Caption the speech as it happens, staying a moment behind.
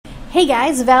Hey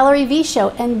guys, Valerie V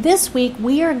Show, and this week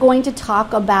we are going to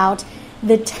talk about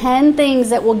the 10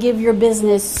 things that will give your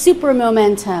business super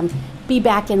momentum. Be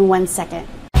back in 1 second.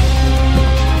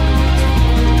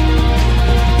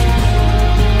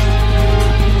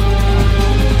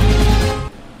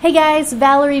 Hey guys,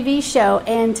 Valerie V Show,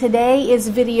 and today is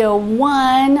video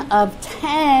 1 of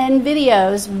 10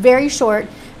 videos, very short,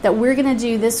 that we're going to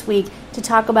do this week to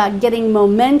talk about getting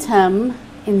momentum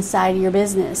inside your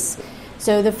business.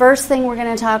 So the first thing we're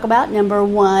going to talk about, number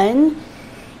 1,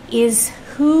 is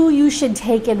who you should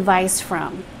take advice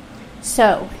from.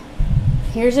 So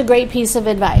here's a great piece of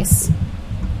advice.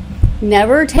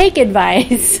 Never take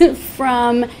advice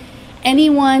from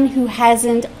anyone who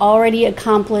hasn't already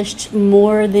accomplished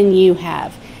more than you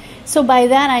have. So by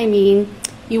that I mean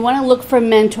you want to look for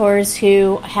mentors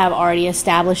who have already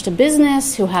established a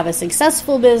business, who have a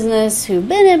successful business, who've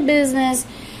been in business,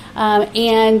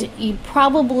 and you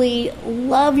probably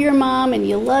love your mom and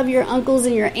you love your uncles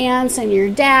and your aunts and your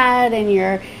dad and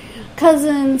your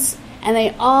cousins, and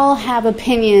they all have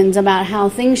opinions about how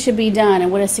things should be done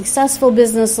and what a successful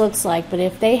business looks like. But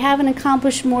if they haven't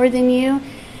accomplished more than you,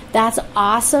 that's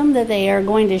awesome that they are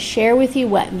going to share with you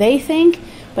what they think,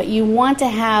 but you want to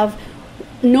have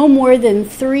no more than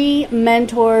 3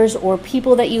 mentors or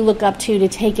people that you look up to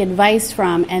take advice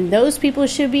from, and those people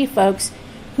should be folks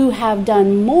who have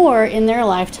done more in their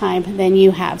lifetime than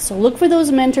you have. So look for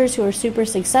those mentors who are super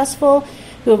successful,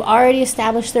 who have already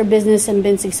established their business and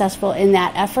been successful in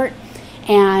that effort,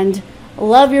 and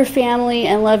love your family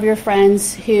and love your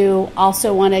friends who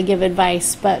also want to give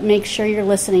advice, but make sure you're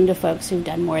listening to folks who've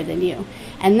done more than you.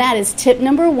 And that is tip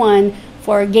number 1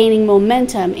 for gaining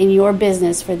momentum in your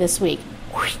business for this week.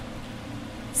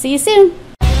 See you soon.